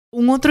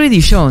Outra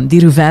edição de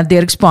Ruvat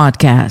Dirks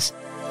Podcast.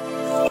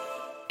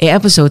 E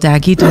episode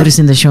aqui de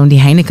apresentação de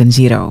Heineken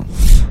Zero.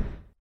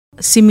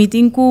 Se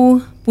meeting com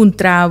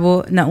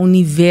puntravo na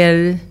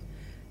nível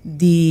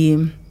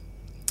de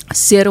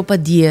 0 para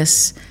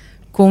 10,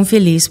 com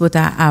feliz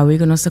botar awe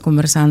que nós está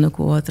conversando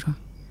com outro.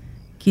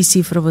 Que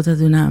cifra botar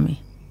do nome?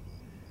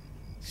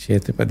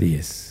 7 para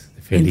 10.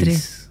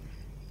 Feliz.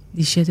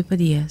 De 7 para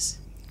 10.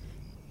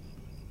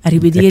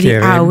 Arribedia de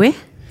awe?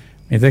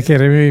 Me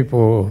querem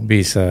por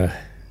bisa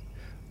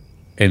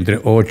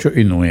entre 8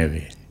 e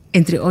 9.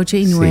 Entre 8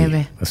 e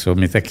 9. Sì,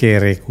 mi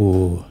querem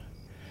que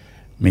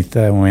mi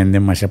un ende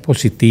mais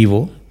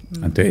positivo,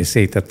 então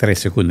esse está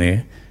 3 com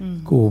ele,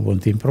 que não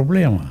tem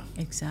problema.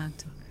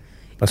 Exato.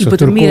 Passo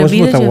outra coisa,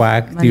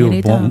 botar de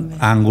um bom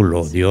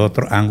ângulo, de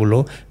outro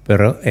ângulo,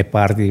 pero é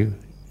parte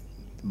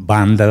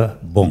banda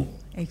bom.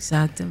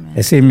 Exatamente.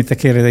 Esse me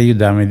quer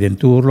ajudar-me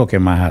dentro do que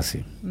mais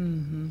assim.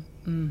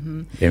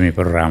 É meu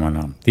programa,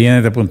 não.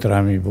 Tinha de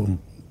apontar-me bom.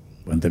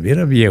 Quando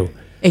vira viu.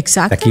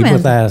 Exatamente. Aqui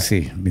botar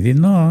assim. Me diz,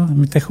 não,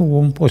 me tem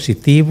um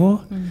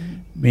positivo,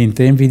 me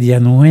tem envidia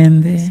no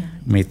rende,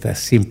 me está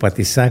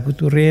simpatizar com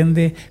tu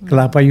rende,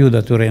 claro,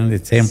 ajuda tu rende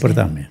sempre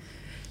também.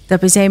 Tá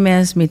pensei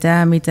mesmo, me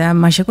tá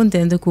mais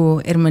contente com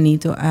o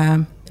Hermanito a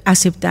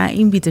aceitar a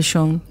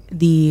invitação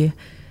de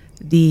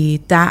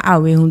estar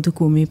aí junto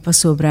comigo para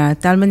sobre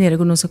tal maneira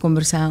que nós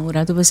conversamos, o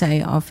rato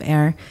passei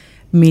off-air,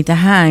 me tá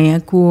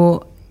hanha que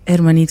o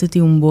Hermanito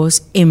tem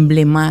voz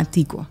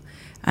emblemático.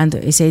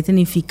 Então, isso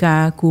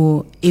significa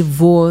que a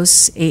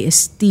voz, o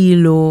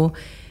estilo,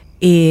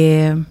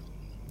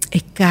 a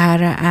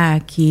cara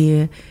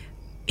aqui,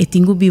 eu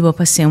tenho vivo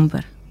para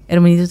sempre.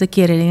 Hermanito te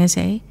quer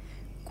dizer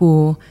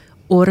que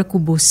hora que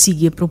você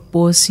sigue o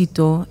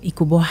propósito e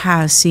que você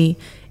faz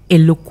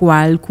o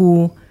qual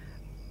que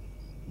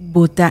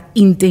você está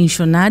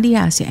intencionado de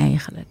fazer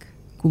eigenlijk,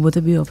 que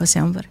você vive para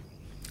sempre.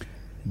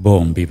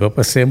 Bom, viva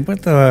para sempre,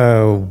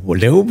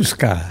 vou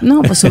buscar.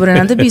 Não, para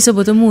sobrenante bisa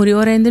você morrer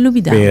ora ainda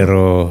lubida.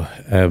 Pero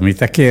me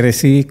tá querendo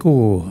sim que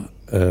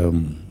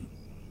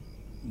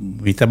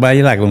me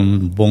trabalha lá com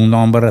bom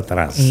número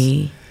atrás.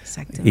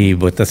 Exatamente. E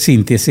você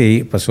sente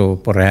se passou,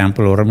 por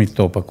exemplo, ora me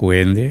topa com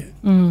ele.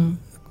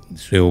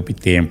 Se eu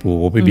tempo,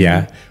 ou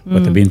bebia,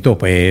 você bem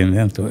topa ele,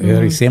 então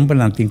eu sempre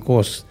não tenho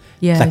coisa.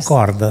 Yes.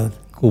 Acorda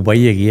que o vai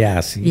chegar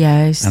assim.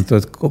 Yes. Então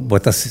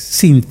você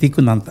sente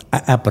que não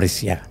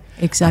apreciar.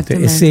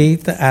 Exatamente. Esse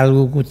é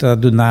algo que está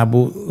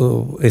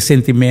dando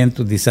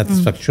sentimento de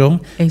satisfação,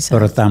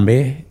 mas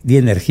também de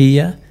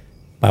energia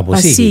para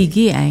você. Para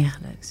seguir,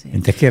 eigenlijk.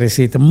 Então, que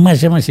receita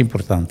mais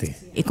importante.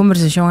 A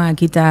conversação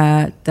aqui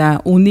está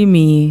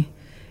unimi,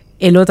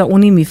 tá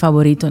unimi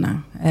favorito,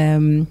 não?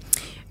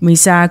 Me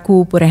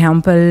saco, por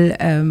exemplo,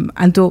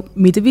 anto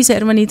me te visa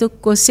Hermanito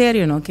co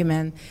sério, não? Que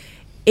man,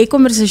 a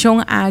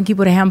conversação aqui,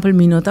 por exemplo,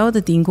 me notava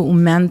que tenho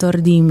mentor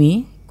de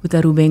mim, que é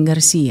Ruben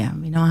Garcia.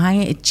 Me não há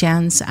a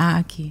chance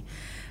aqui.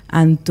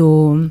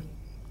 Anto,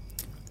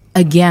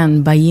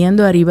 again,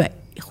 vayendo arriba,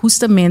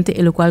 justamente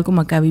o qual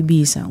como acaba de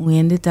visa,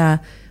 onde está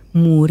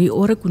muri,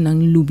 ora com não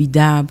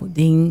lubidabo.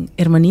 Tem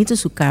Hermanito,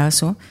 su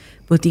caso,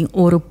 tem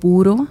ouro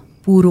puro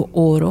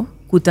ouro,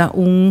 que está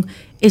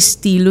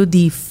estilo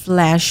de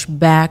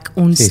flashback,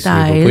 style.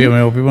 Sim, porque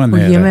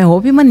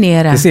é minha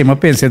maneira. Sim, mas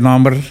pense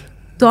nome.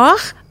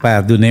 Toch?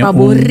 Para dar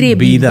uma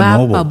vida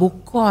nova. Para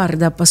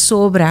corda, para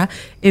sobra.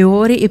 E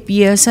ora e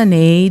pieza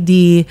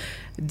de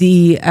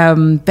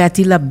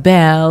Patti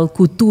LaBelle,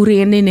 cultura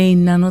e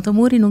não tá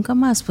morrer nunca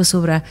mais para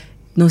sobra.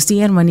 Nós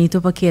temos Hermanito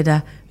para que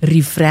da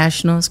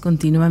refresh nos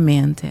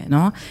continuamente,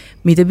 não?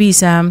 Me te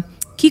bisa,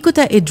 kiko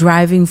ta e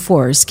driving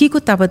force, kiko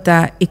ta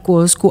bata e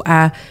cosco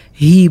a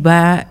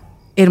riba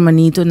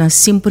Hermanito na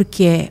sempre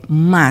que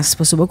mais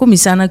para sobra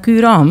começar na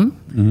curom,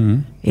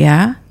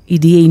 ja, e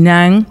de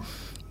nang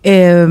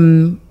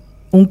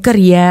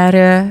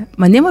carrière,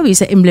 maar neem maar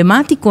eens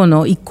emblematico,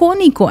 no,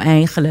 iconico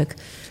eigenlijk.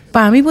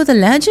 Para mim, wordt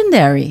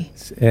legendary.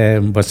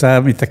 Você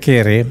me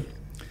quer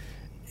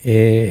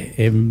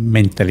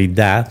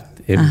mentalidade,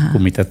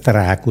 como me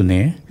trago,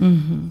 né?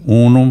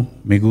 Uno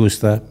me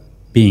gusta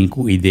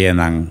pinco ideia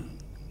nang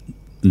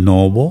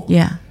novo.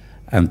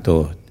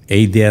 Então, a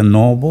ideia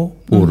novo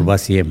por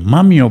ser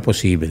mais melhor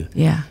possível.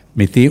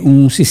 Me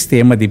tem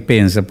sistema de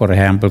pensa, por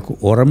exemplo, que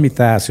ora me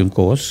tá assim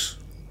coisa.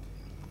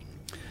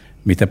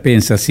 Me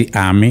pensa se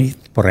ame,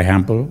 por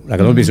exemplo, la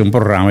que viste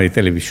programa de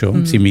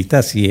televisão, se me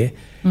assim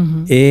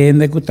e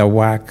neguta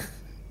wak,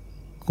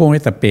 com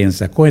esta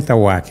pensa, com esta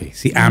wak,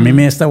 se ame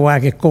me esta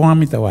wak, com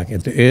ame esta wak.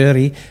 Então,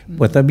 ele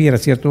pode vir a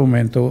certo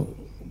momento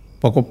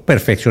pouco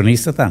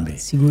perfeccionista também.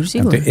 Seguro.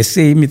 Então,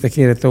 esse me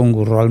quer ter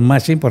rol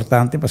mais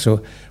importante, para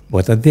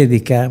pode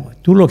dedicar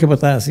tudo o que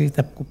pode fazer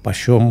com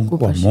paixão,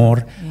 com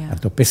amor,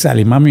 então pensar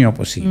o mais melhor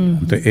possível.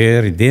 Então,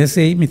 ele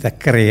desse me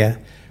cria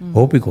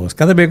coisas.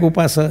 Cada vez que eu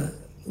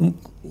passo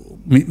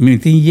me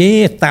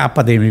tem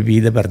etapa da minha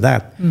vida,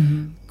 verdade?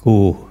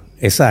 Que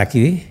essa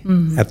aqui,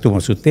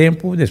 toma seu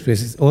tempo,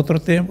 depois outro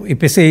tempo, e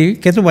pensei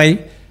que tu vai,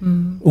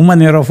 uma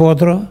maneira ou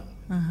outra,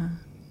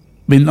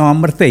 meu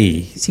nome está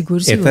aí.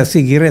 Seguro. Está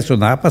seguir isso,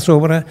 não para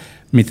sobra,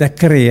 me está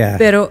criar.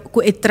 Pero,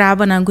 o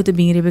trabalho que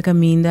também rebe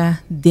caminho,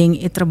 tem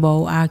o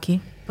trabalho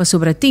aqui, para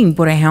sobra tem,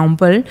 por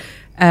exemplo,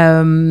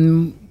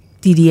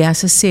 diria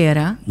essa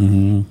sera,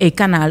 e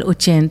canal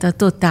 80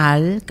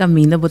 total,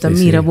 caminho, bota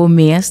mira, bo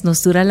mês,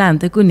 nós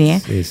durante com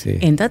ele,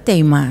 ainda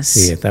tem mais.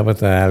 Sim, estava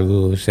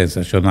algo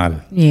sensacional.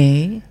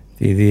 Yeah.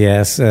 Diria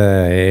essa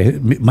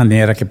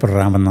maneira que o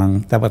programa não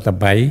estava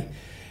bem,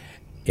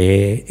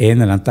 e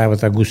não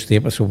estava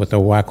gostei, para sobre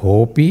o Wak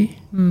Hopi,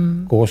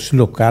 cos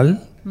local,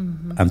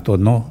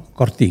 Antonio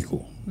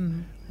Cortico.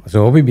 Mas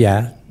o Hopi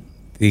bia,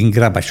 em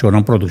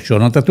gravação, produção,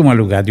 não está tomando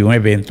lugar de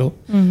evento,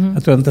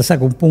 então não está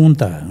com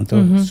punta,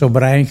 então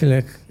sobra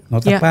não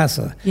está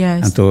passa.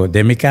 Então,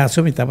 de meu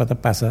caso, me estava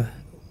passa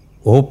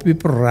Hopi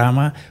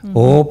programa,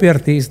 Hopi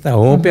artista,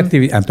 Hopi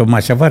atividade, então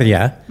mais a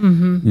variar,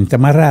 então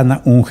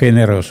marana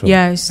generoso.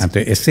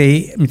 Então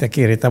esse me está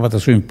querendo estava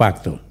seu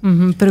impacto.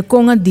 Pero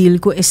com a deal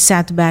com esse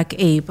setback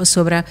aí, para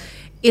sobra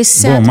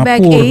esse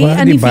setback aí,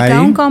 e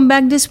ficar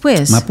comeback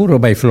depois. Mas puro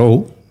by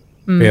flow.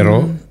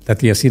 Pero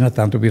tinha assim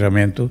tanto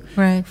viramento.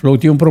 Flow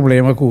tinha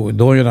problema com o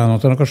dono da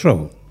nota no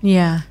show.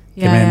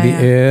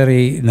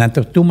 Que não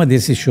toma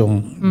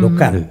decisão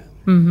local.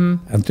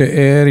 Então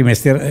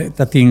rimester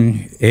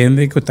tinha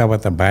ele que estava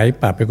também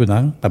papi com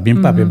não,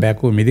 também papi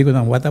beco me digo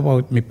não, what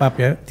about me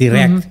papi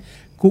direct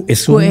com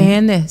isso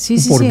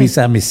por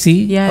bisa me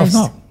sim ou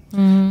não.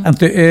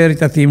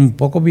 Então tinha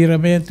pouco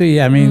viramento e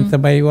a mim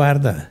também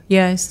guarda.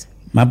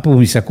 Mas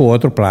por isso com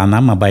outro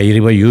plano, mas vai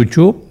ir para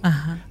YouTube.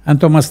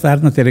 Então mais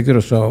tarde na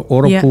televisão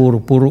oro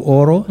puro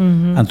oro,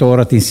 então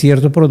ora tem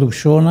certa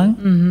produção,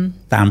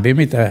 também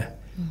me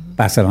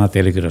passa na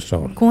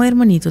televisão. Com o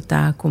Hermanito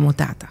tá como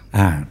tata.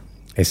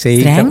 Esse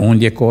aí é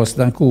onde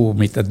costa que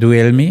me tá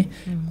duelme,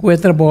 que é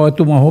trabalho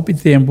toma pouco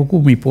tempo que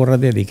me porra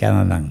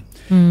dedicar não.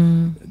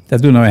 Tá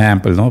dando um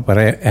exemplo, não? Por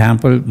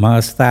exemplo,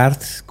 mais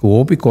tarde que o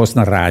hopi costa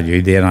na rádio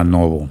ideia na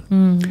novo.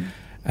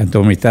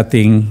 Então me tá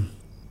tem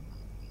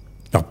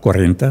top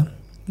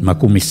 40. Mas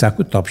começar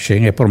com o top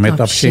 100, é por mim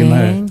top 100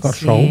 na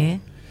show.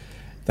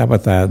 Estava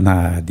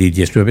na de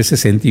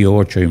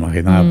 1968,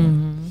 imaginava.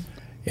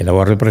 Ela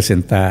vai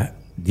representar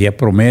dia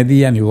promedio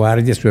de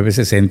januário de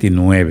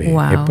 1969.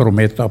 É por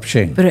mim top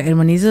 100. Pero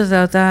Hermanito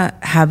está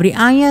abre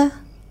año.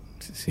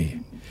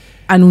 Sim.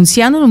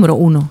 Anunciando o número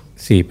 1.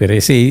 Sim, pero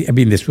esse é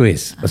bem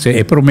depois. Ou seja,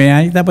 é por mim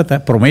aí,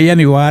 por mim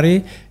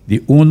januário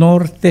de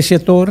honor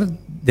tercetor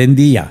de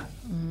dia.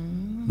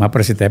 Mas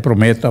apresentar é por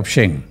mim top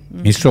 100.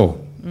 Isso.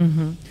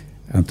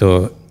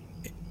 Então,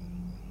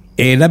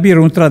 ela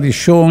virou uma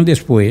tradição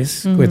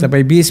depois, que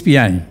estava bem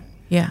espiando.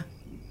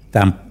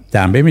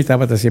 Também me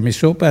estava fazendo minha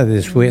sopa,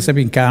 depois,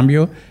 em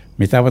cambio,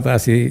 me estava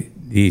fazendo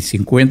de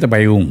 50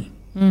 para 1.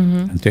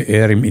 Então,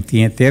 eu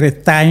tinha que ter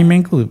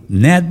timing,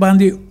 net band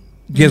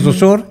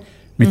Jesus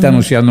me está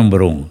anunciando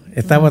número 1.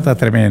 Estava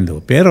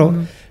tremendo. Pero,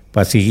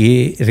 para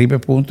seguir, ribe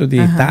ponto de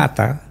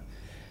tata,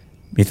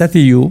 me está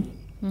tio,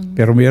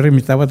 pero me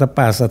estava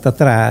passa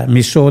atrás,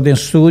 me sou de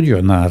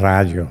estúdio na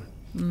rádio.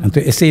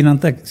 Então, esse em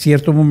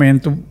certo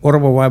momento, ora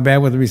vou ver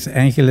o que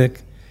eigenlijk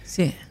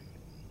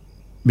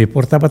me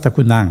portava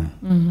com não,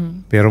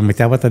 pero me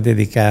estava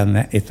dedicando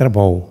ao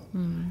trabalho.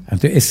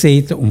 Então,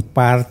 esse é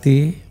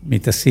parte me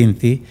está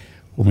senti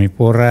como me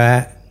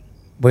porra,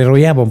 vou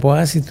roiar um pouco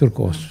assim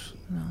turcos.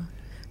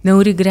 Não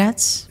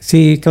regrets?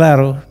 Sim,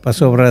 claro, para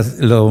sobre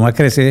lo uma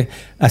cresce,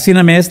 assim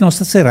na mês não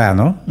está será,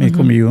 não? Me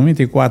comi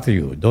 24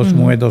 anos, 2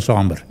 mulheres, 2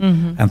 homens.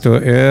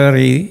 Então,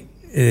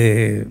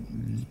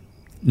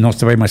 nós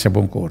também mais a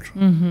bom cor.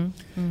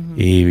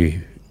 E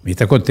me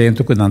está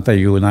contente que não está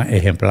uma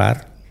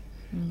exemplar.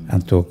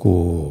 Então,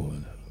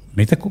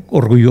 me está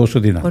orgulhoso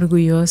de nós.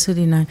 Orgulhoso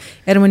de nós.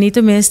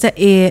 Hermanito Mesta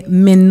é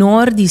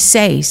menor de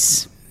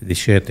 6. De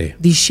 7.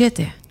 De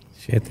 7?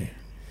 7.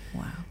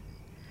 Uau.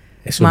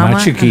 É o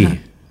mais chique.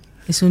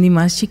 É o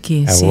mais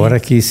chique, sim.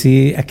 Agora que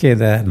se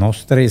queda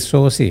nós 3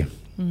 só assim.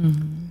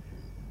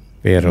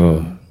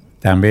 Pero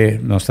também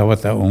nós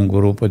estávamos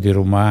grupo de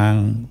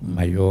romano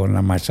maior,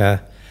 na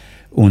marcha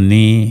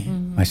unir,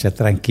 mais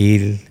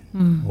tranquilo,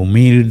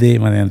 humilde,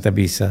 mas não está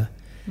bisa.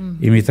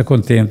 E me está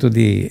contente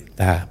de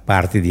dar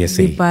parte de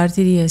esse. De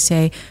parte de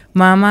esse.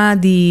 Mama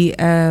de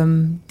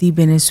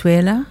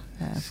Venezuela,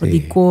 de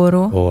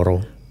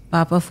Coro.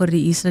 Papa foi de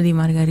Isla de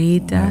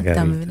Margarita,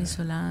 também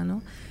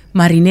venezuelano.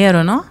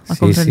 Marinheiro, não?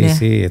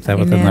 Sim,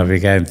 estava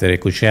navegando entre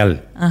Cuchel.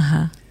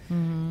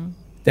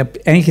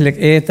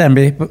 Eigenlijk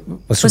também.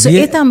 Mas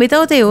é também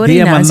está até hoje.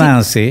 Dia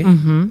Manance,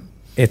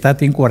 está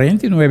tem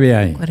 49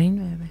 anos.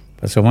 49.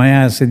 Passou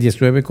amanhã,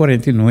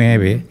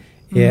 1949,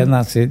 e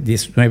nasce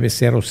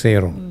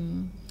 1900.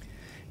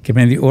 Que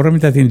me diz, ora me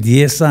está tem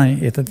 10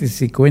 anos, está tem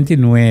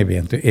 59.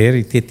 Então,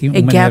 ele tinha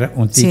uma maneira,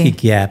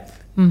 gap.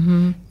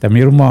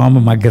 Também uma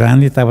homem mais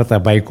grande estava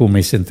também com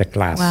a Santa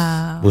classe.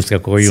 Busca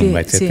coiumba,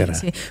 etc.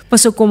 Sim.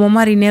 Passou como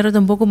marinheiro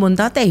tampouco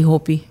montado aí,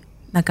 Hopi,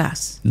 na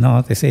casa?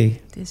 Não, te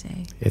sei.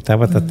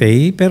 Estava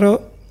aí, mas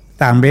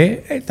também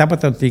estava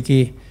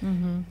que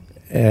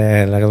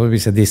la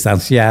cosa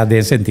distanciada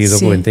en sentido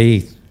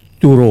que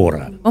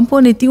turora. Vamos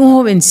poner un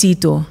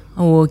jovencito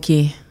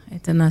que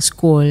está na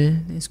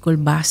school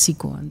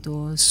básico,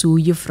 então sua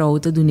juffrouw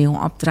te doen een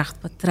opdracht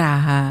para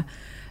traga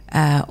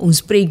un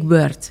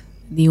spreekbeurt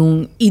de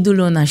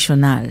ídolo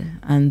nacional,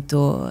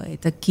 então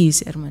está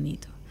kies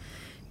hermanito.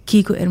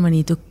 Kiko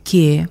hermanito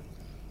que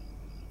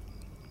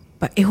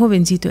para el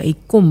jovencito aí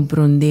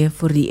compreender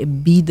por die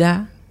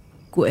vida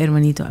que o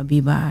hermanito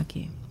abiba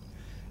aqui.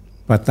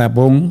 Para tá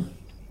bom,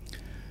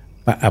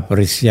 para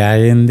apreciar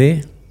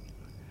ainda,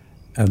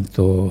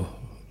 então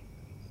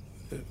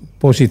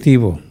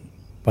positivo,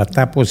 para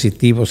estar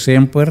positivo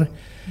sempre,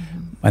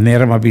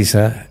 maneira uma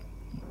visa,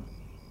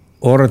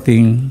 ora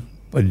tem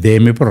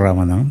demi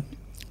programa não,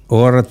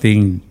 ora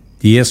tem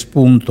 10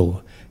 pontos,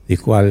 de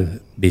qual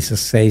visa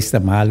 6 está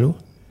malo,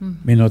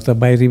 minuto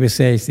vai ribe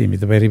 6,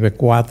 minuto vai ribe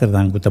 4,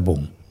 não está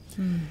bom.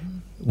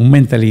 Uma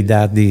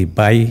mentalidade de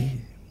vai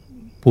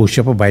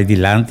puxa para vai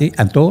dilante,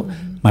 então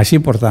mais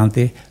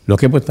importante, lo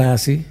que botar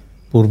assim,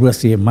 por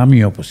você mais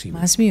melhor possível.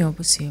 Mais melhor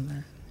possível.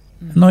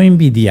 Não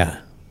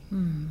envidiar,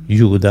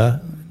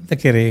 ajuda, te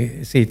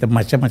querer ser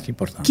mais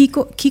importante.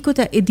 Kiko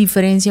tá a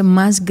diferença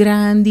mais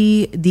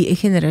grande de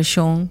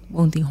geração,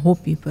 bom tem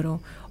hobby, pero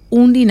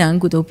dinan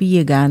que tu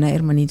chegar na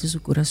hermanito su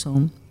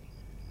coração,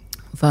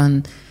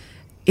 van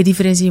a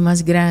diferença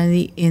mais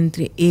grande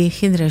entre a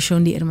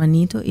geração de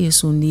hermanito e a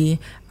de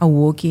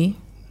awoki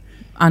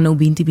ano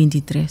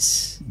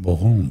 2023.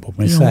 Bom,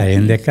 começar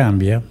ainda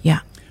cambia.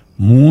 Yeah.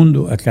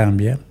 Mundo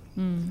cambia.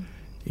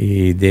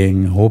 E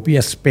tem hobby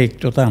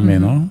aspecto também,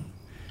 não?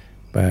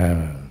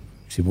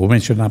 Se vou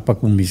mencionar para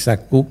começar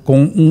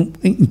com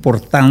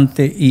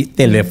importante e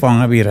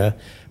telefone a vira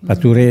para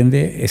tu rende,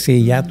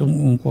 esse já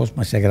é coisa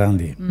mais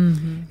grande.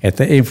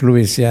 Esta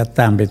influência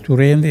também tu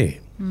rende.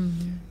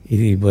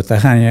 E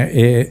botar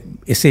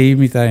esse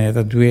imita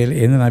esta duelo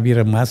ainda na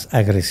vira mais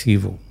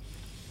agressivo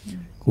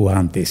que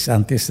antes.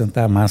 Antes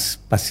está mais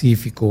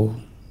pacífico,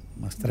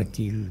 mais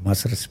tranquilo,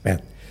 mais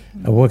respeito.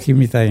 Agora que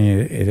imita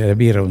era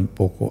vira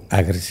pouco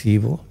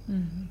agressivo,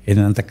 e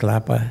não está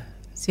clapa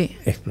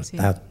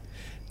explotado.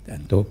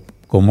 Tanto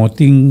como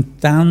tem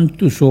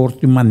tanto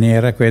sorte de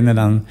maneira que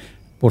ainda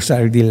por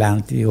sair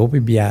adiante, ou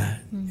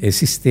bebia o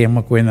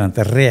sistema que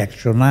ainda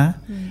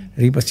reaccionar,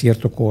 riba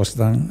certo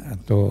coisa,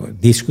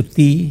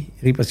 discutir,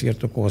 riba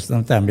certo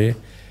coisa também,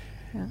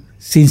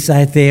 sem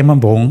ser tema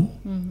bom,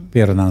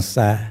 pero não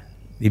sa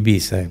de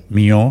visa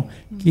melhor,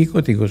 que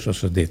eu digo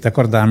só de. Te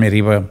acordar-me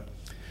riba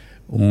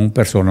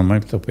persona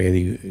muito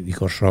de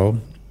corso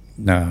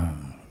na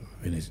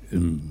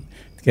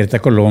que está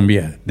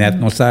Colômbia, net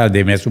não sabe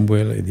de mesmo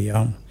vuelo e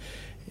diam,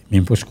 me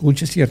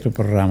escuta certo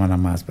programa na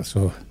mais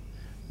passou.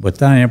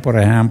 Botar, por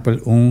exemplo,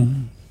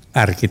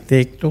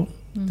 arquiteto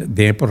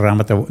de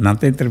programa, não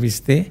te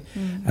entrevistei,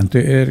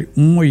 então era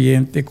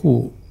oyente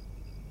que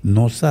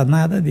não sabe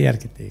nada de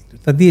arquiteto.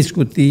 Está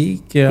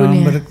discutir que é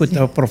um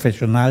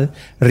profissional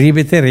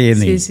ribe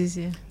terreno.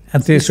 Sim.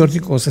 Então, essa sorte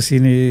de coisas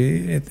assim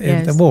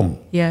é bom.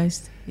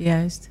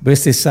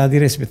 Você sabe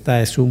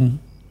respeitar su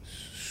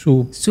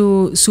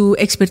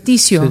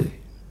expertício.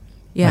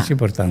 Mais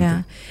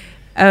importante.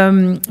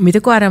 Me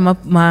agora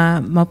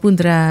ma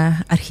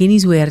pundra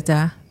Argenis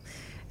Huerta,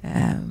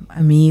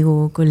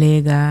 amigo,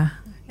 colega,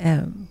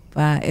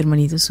 pa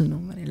hermanito su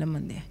número, ela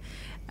mandé.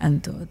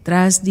 Anto,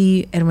 tras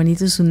de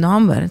hermanito su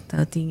número,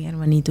 tem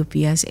hermanito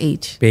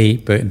PSH.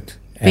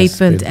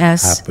 P.S.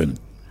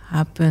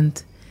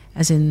 Happened.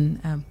 As in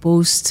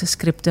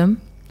postscriptum.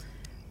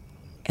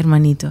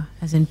 Hermanito,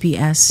 as in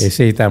PS.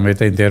 Esse também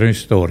tem inteira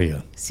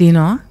história. Sim,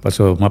 não?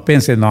 Passou, mas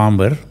pense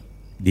número,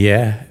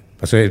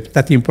 passou,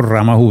 está em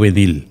programa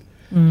juvenil.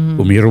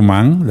 Com meu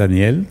irmão,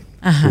 Daniel,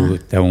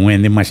 que é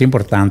ende mais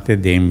importante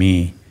de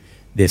meu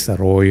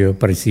desenvolvimento,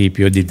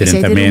 princípio de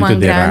tratamento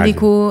de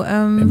rádio.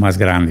 É mais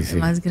grande, sim.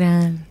 Mais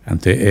grande.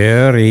 Então,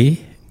 ele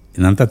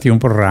não tinha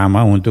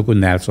programa junto com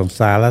Nelson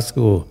Salas,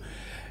 com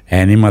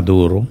Henny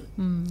Maduro.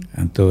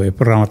 Então, o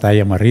programa está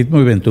chamado Ritmo e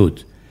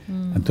Juventude.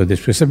 Então,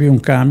 depois havia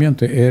cambio,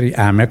 então ele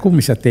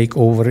começou a take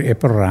over o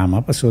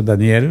programa, passou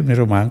Daniel, meu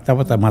irmão,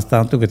 estava mais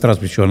tanto que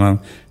transmissão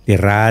de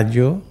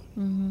rádio,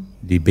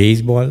 de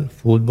beisebol,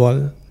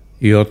 futebol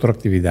e outra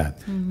atividade.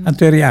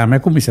 Então, ele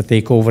começou a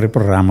take over o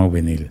programa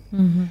juvenil.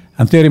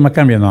 Então, ele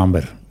cambiou o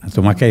número.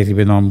 Então, ele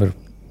recebeu o número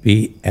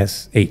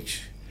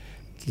PSH.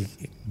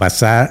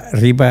 Passar,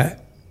 riba,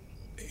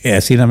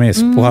 assim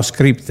mesmo,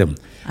 post-scriptum.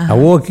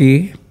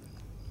 Aqui,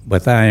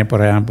 botar,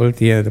 por exemplo,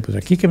 tinha depois,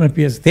 aqui que me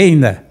pensa, tem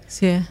ainda.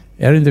 Sim.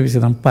 Era entrevista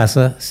não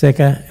passa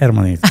seca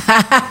hermanito.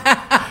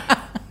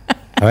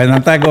 Não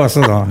está gosto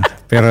não,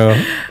 pero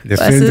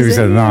depois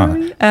entrevista não.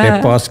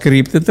 Depois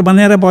script de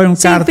maneira boa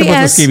carta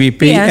para escrever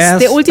PS.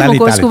 De última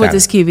coisa que vou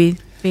escrever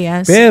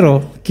PS.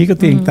 Pero que eu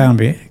tenho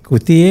também, que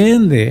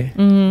entende,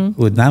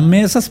 que na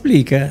mesa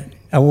explica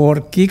agora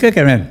que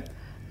vem.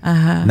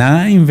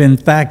 Não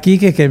inventar que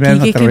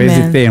vem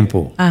através do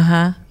tempo.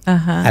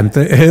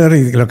 Anto,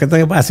 lo que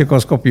está básico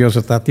copioso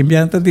está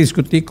timbiando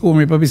discutir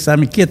come para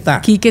avisarme que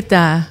tá.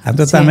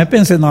 Anto também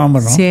pensei nome,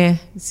 não? Sim.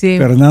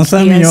 Pero não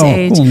sabia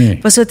come.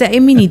 Passou até em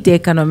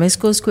miniteca, não? Mas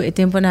coisco é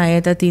tempo na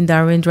época tem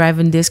Darwin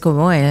driving disco,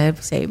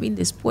 sei bem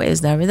depois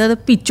Darwin da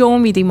pichon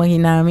me te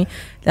imaginar-me.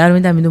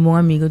 Darwin também um bom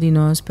amigo de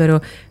nós,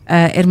 pero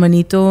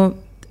Hermanito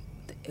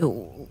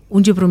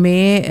dia para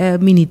mim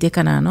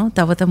miniteca não?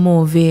 Tava a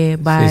mover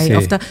by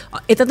after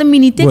eta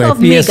miniteca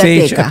of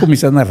megateca. A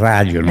começar na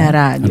rádio, não? Na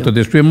rádio. Então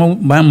depois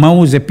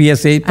mãos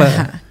PSH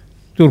para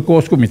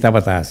turcos como estava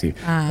assim.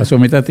 Passou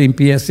metade em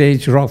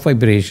PSH Rock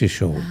Vibration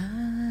Show.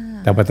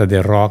 Tava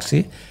de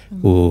Roxy,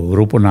 o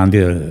grupo não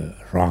de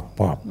rock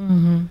pop.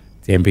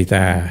 Sempre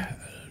tá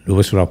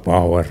Lewis Rock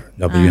Power,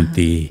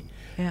 WNT.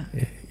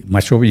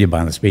 Mas show de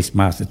banda Space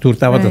Master. Tur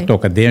tava a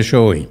tocar dentro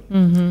show.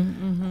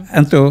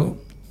 Então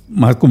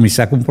mas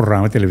começar com um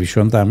programa de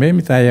televisão também,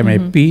 me chama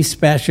P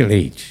Special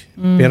H,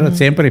 pero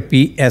sempre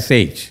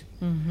PSH.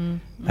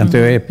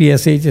 Então é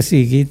PSH a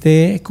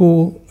seguinte,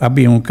 que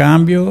havia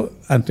cambio,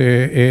 então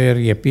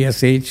é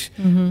PSH,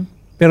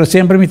 pero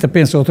sempre me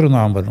pensa outro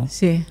nome, não?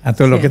 Sim.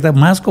 Então o que está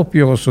mais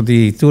copioso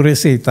de tu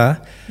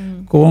receita,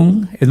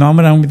 com o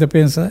nome não me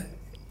pensa,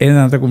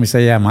 então começa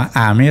a chamar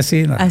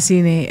assim, não?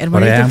 Assim, né?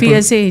 Hermanito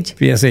PSH.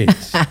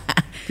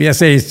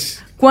 PSH.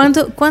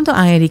 Quanto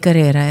anos de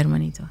carreira,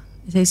 Hermanito?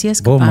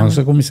 Bom, mas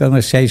começando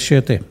a 6,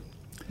 7.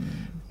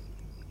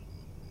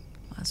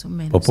 Mais ou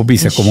menos. Posso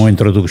dizer como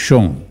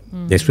introdução.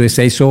 Depois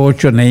 6 ou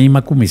 8, nem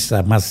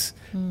começa mais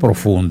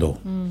profundo.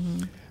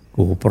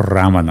 Com o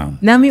programa, não.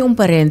 Dá-me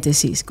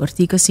parênteses.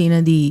 Cortica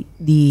cena de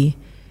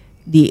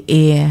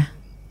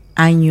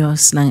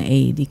anos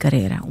de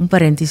carreira.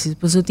 Parênteses.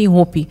 Pois eu tenho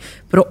hobby.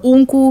 Pero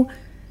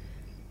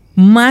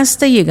mais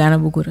está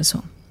chegando ao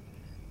coração.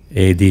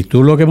 E de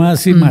tudo o que mais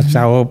se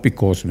machava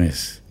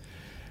picosmes.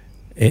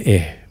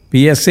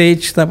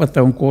 PSH estava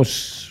tão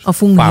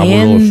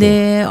fabuloso.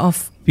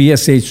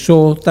 PSH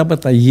só estava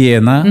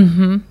llena,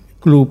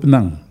 clube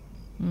não.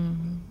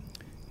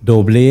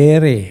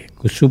 WR,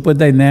 com Super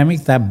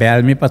Dynamic, está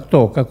bem para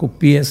tocar com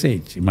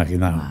PSH,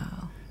 imagina.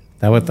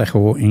 Estava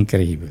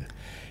incrível.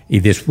 E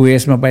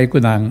depois me vai com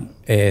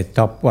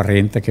top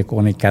 40 que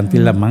com o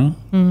Cantilamã,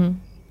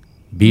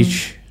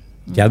 Beach,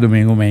 já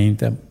domingo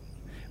ainda,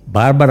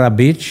 Barbara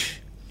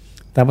Beach.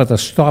 Estava a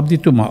stop de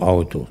tomar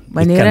auto, de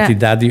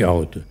quantidade de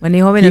auto. Mas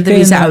nem homem não te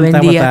visa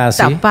vendia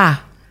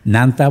tapa.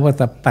 Não estava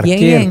a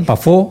parquear para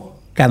fora,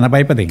 cana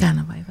vai para dentro.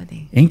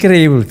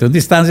 Incrível, então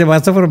distância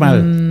basta formal.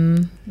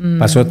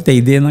 Passou até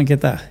ideia não que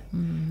está.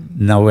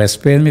 Na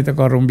USP me está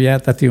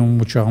corrompiada, tinha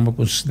muito homem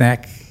com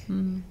snack.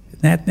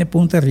 Net ne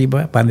ponta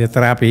riba, pande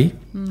trapi.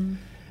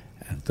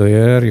 Então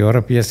eu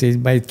ora pensei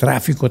vai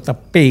tráfico tá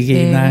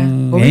peguei na.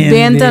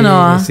 Obedenta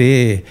não.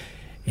 Sim.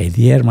 E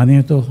dia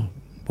Hermanito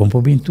un po'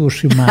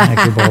 bintushima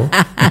che boh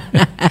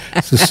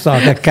su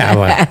storia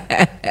cava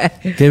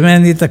che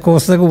vendita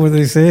costa come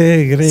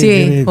dice great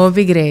sì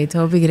hobby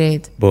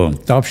great bom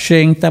top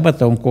 100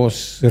 tabaton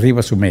cos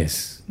riva su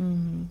mes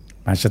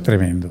mancha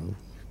tremendo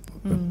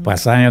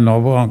passagno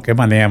novo anche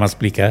maneira ma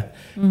explica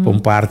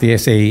un party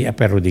sei a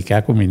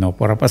perjudicar come no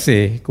para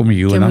passare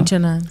come una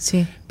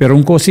sì per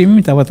un così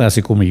mi stava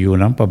tasi come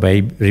una pa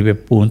bei rive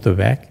punto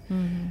back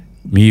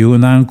mi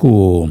una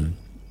cu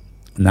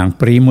nang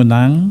primo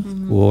nang,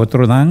 o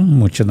outro nang,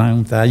 muito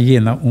nang tá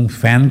llena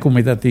fan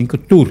como tá tem que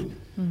tour.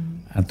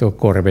 Então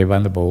corre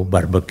bebendo para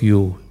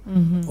barbecue,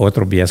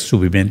 outro dia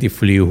subimento e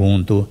frio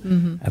junto.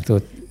 Então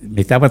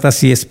me tava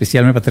assim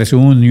especialmente para trazer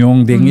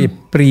união de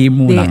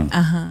primo nang.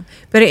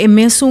 Pero é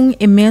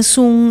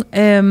mesmo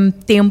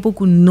tempo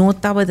que não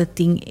tava da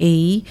ting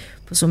aí,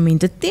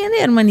 pessoalmente tem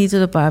hermanito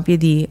do papi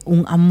de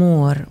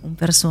amor,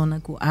 persona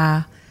que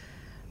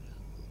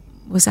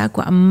você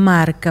com a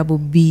marca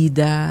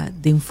bebida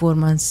de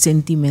forma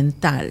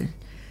sentimental.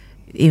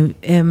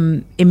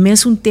 É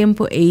mesmo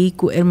tempo aí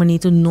que o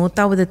hermanito não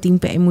estava de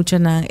tempo é muito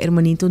não,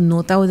 hermanito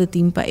não estava de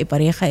tempo é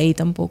pareja aí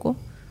tampouco.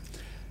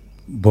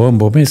 Bom,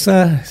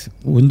 começar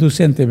mundo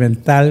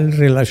sentimental,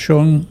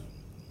 relação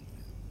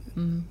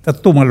tá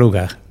toma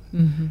lugar.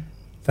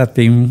 Tá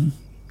tem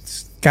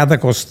cada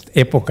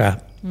época.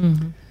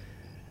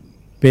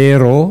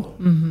 Pero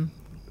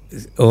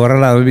ora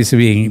lá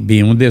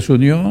vi um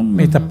desunião,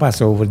 me tá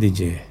passa over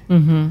DJ.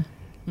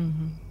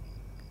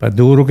 Para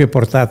duro que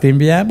portar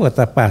enviar,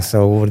 bota passa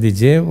over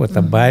DJ,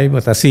 bota vai,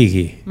 bota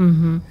sigue.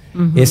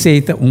 Esse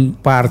é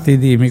parte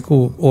de mim que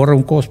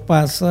ora cos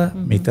passa,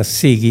 me tá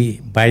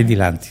sigue, vai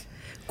dilante.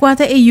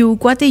 Quanto é you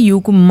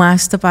que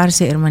mais te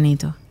parece,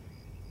 hermanito?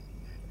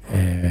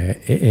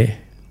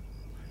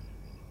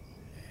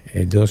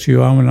 Dos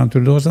eu amo não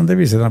tudo não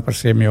deve ser na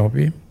parceria meu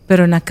hobby.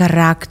 Pero na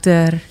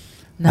carácter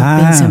na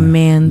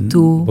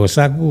pensamento.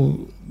 Você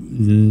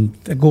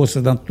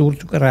gosta de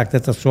tudo o caráter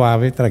está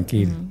suave,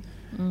 tranquilo.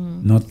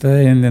 Não está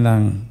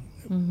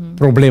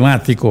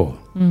problemático.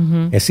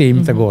 É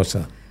assim que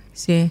gosta.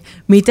 Sim.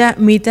 Mita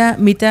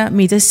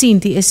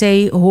senti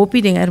esse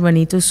hobby de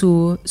hermanito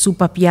su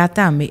papia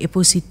também é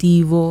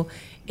positivo,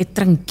 é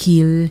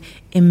tranquilo,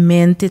 é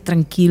mente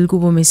tranquilo que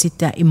você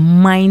está, é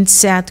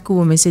mindset que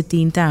você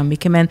tem também.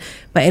 Que men,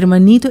 para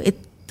hermanito, é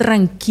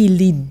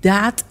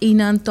tranquilidade e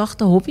não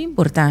torta roupa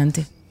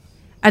importante.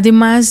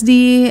 Además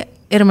de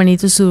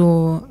hermanito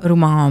su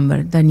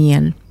rumahomber,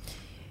 Daniel,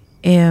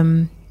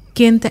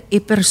 quem é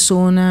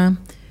persona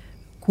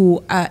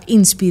que ha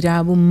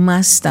inspirado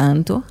mais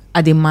tanto,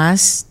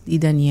 además de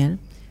Daniel,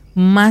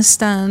 mais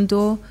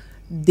tanto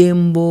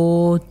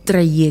dentro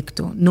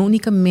trayecto, não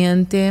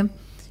unicamente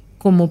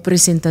como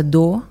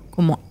apresentador,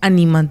 como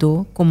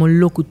animador, como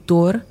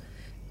locutor,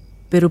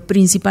 pero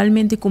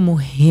principalmente como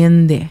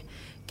gente.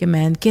 Que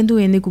men, quem do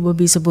gente que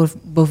você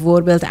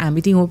bijvoorbeeld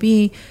aanbiedt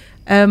op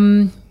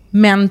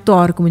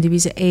mentor, como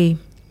dice,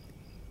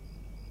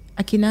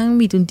 aqui não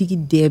me tem que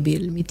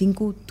débil, me tem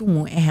que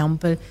tomar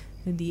exemplo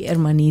de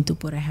hermanito,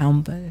 por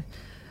exemplo.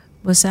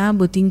 Você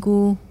tem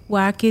que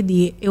waque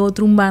de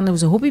outro banda,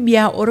 você hobby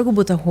bia, ora que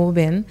você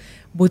jovem,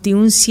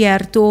 você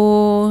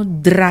certo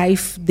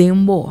drive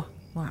dentro.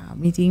 Wow,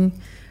 me tem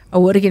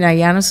agora que na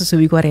já não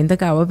subi 40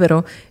 cava,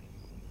 pero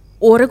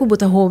ora que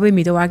você jovem,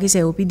 me tem waque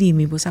se hobby de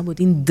mim, você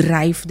tem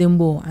drive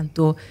dentro.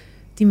 Então,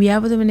 te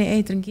enviava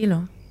também,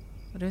 tranquilo,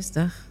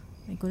 resta.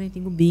 Eu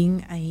tenho bem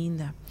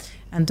ainda.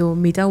 Então,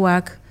 me tem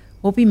waque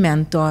hobby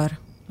mentor.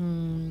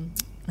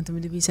 Então,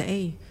 me diz,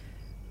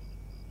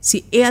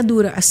 se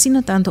dura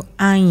assim tanto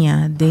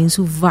anos dentro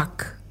sua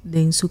vac,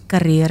 dentro sua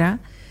carreira,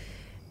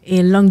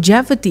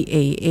 longevity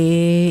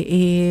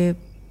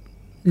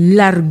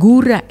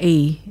largura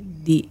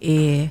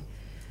de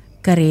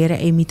carreira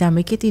me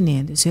também que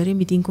tem, de ser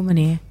me tem como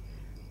é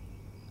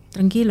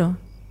tranquilo.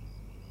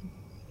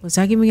 Você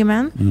sabe me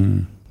man?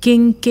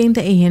 Quem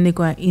te gente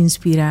que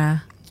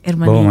inspira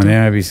hermanito? Bom,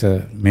 maneira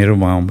avisa meu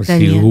irmão,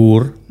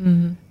 seguro.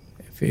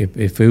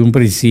 Foi um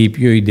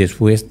princípio e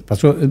depois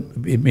passou,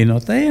 me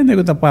nota ainda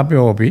que tá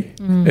papel opi.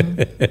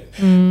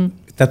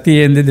 Tá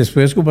tendo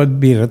depois que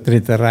vir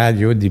 30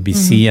 rádio de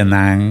vizinha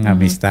nan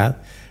amistade,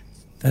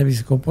 tá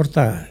se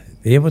comportar.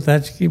 Devo estar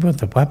aqui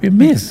botar papel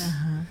mesmo.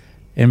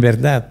 Em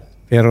verdade,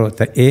 pero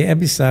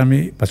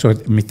avisar-me, passou,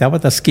 me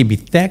estava a escrever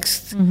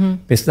text,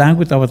 pensando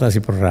que estava esse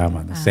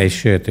programa,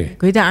 6-7.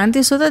 Cuida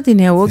antes só da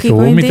tinha o que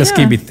eu me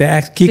escrever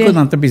text, que quando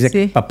não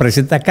te para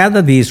apresentar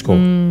cada disco,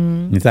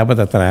 me estava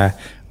atrás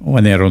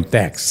era um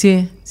text.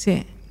 Sim,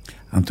 sim.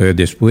 Então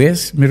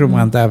depois me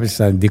mandava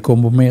de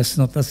como mês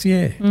não está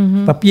assim,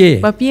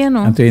 papier. Papier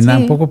não. Então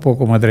não pouco a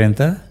pouco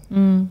madrenta,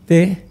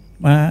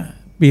 mas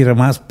vira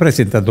mais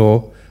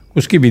apresentador,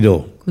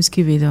 cusquibidor.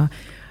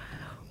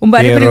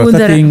 Pero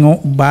pergunta tenho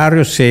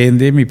vários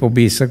sende me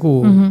pobisa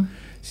com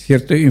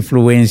certa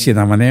influência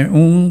na maneira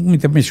me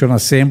menciona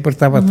sempre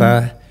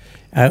estava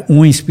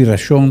uma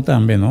inspiração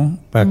também não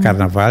para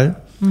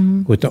carnaval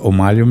que o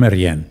Mário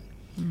Merien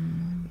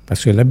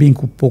passou ela bem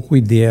com pouco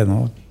ideia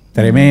não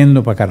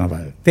tremendo para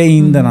carnaval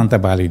ainda não está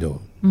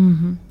válido.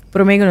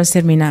 Prometo nós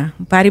terminar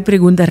pare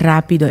pergunta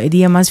rápido é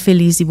dia mais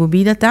feliz de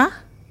bebida tá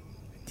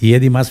dia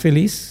de mais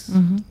feliz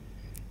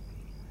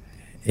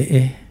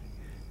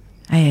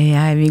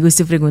Ai, me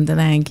gusta pergunta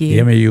aqui.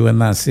 Eu me ajuda a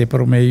nascer,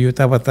 para o meio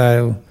estava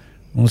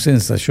uma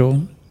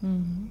sensação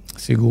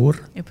segura.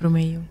 É para o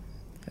meio.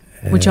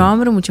 Muito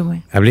homem ou muita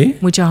mulher? Habli?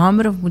 Muito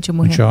homem ou muita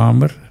mulher? Muito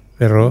homem,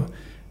 pero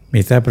me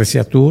está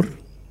apreciador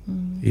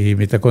e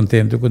me está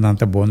contente com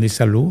tanta bom de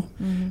saúde.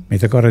 Me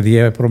está cada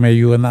dia para o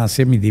meio a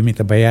nascer, me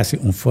está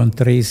baiando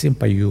fundraising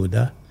para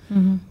ajudar.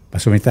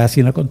 Mas me está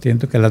assim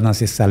contente que ela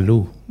nasce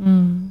saúde.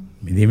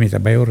 Me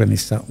também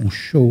organizar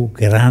show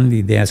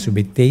grande de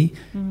SBT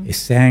e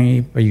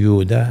sem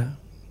ajuda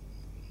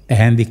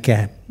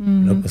handicap,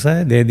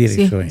 de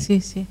direções.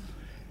 Sim.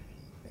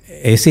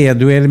 Esse é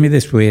duele-me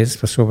depois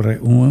sobre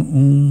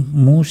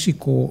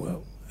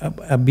músico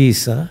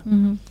avisa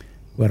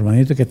o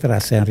hermanito que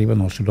traz arriba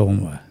nosso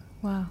lomba.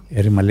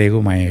 Era uma lego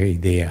uma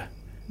ideia.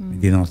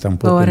 De nós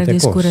tampouco agora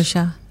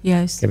descurajar.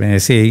 Yes. Que bem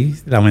sei,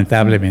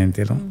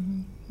 lamentavelmente, não.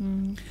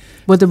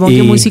 Muito bom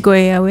que músico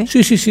é, ué?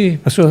 Sim.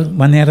 Passou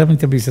maneira me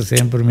avisa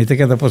sempre, me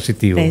queda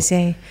positivo.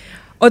 Sim.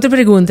 Outra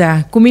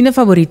pergunta, comida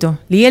favorito?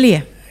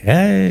 Lia.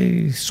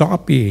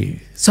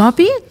 Sopi.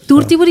 Sopi?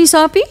 Tur tipo de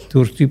sopi?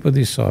 Tur tipo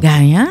de sopi.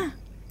 Ganha?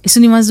 Isso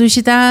não mais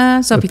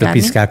duchita sopi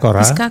carne? Pisca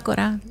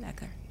corá.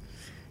 Lekker.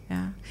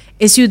 Ja.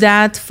 É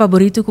cidade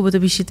favorito que você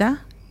visita?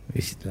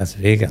 Las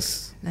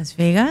Vegas. Las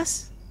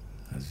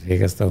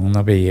Vegas está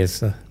uma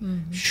beleza.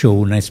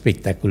 Show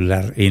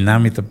espetacular. E na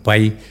minha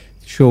pai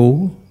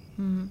show.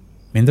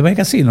 Mientras vai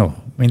casino,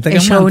 mientras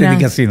que amante de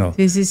casino.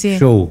 Sí.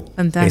 Show,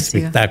 fantástico.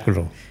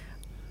 espectáculo.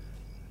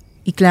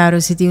 Y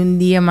claro, si tiene un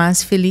día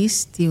más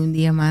feliz, tiene un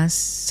día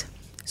más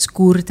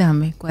oscuro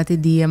también. ¿Cuál es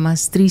el día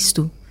más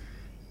triste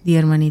de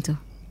hermanito?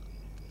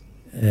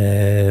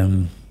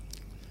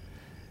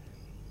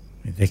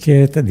 De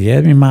que este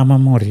día mi mamá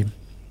murió.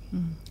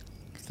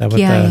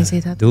 ¿Qué año es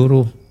esa data?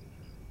 Duro.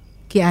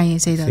 ¿Qué año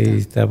es esa data? Sí,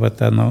 estaba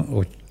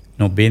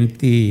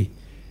 90.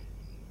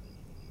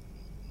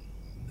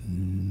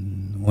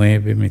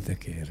 9 me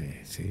taquere,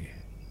 sí.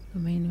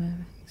 99.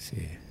 Sí.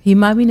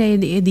 Himami na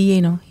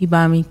día, ¿no?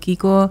 Hibami,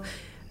 Kiko,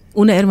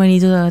 una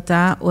hermanito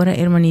está, ahora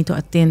hermanito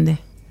atiende.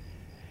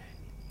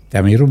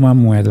 Também uma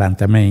mulher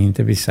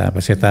lentamente bisaba,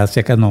 se está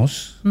seca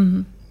nós,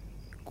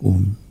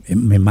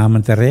 minha mãe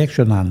está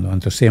reaccionando,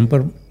 então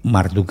sempre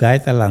mardugai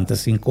está lenta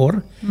sem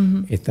cor,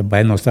 e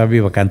também nós está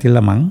viva canti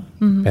la mão,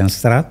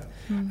 penstrat,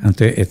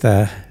 então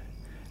está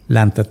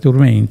lenta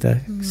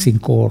tormenta sem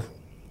cor,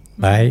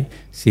 vai,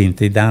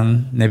 sente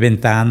dan na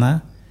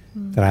ventana,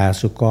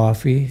 traz o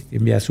coffee,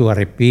 envia sua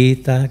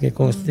repita, que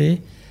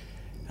coste,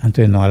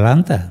 então não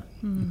lenta.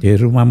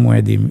 Então uma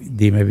mulher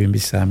de me bem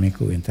bisame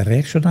que está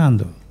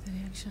reaccionando.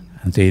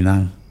 Então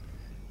não,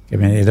 que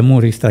ele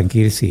morre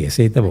tranquilo, sim,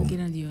 esse está bom. Que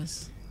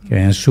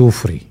ele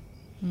sofre.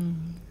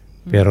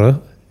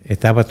 Pero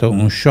estava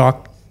todo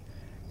choque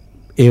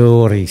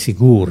e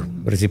seguro,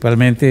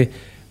 principalmente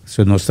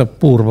se não está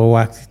puro,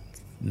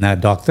 na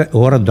doctor,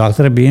 ora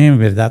doctor bem,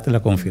 verdade, ela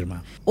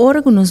confirma.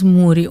 Ora que nós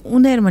morre,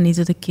 onde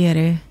Hermanito te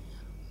quer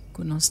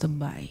que nós está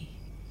bem?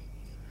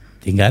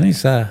 Engano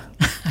isso.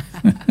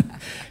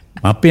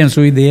 Mas penso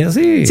uma ideia,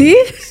 sim. Sim?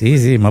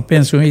 Sim, mas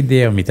penso uma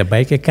ideia. Me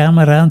trabalha com a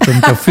câmera, então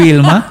me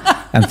filma,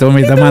 então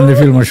me manda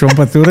filmação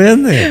para tu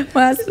rende.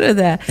 Mas,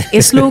 verdade. O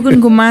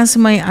slogan que mais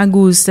me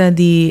gusta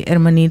de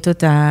Hermanito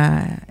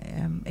está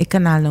o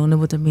canal onde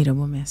você mira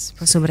o mês.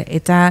 Sobre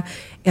está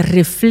o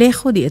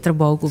reflejo de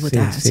trabalho que você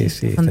faz.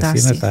 Sim.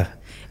 Fantástico.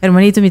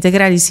 Hermanito, me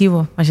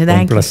agradecido.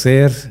 Um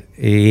prazer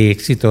e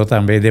êxito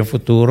também no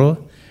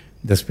futuro.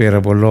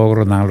 Espero que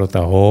logro não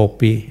tá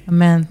hope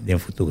no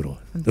futuro.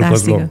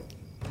 Fantástico.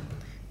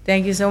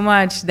 Thank you so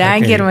much.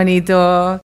 Thank you, Hermanito.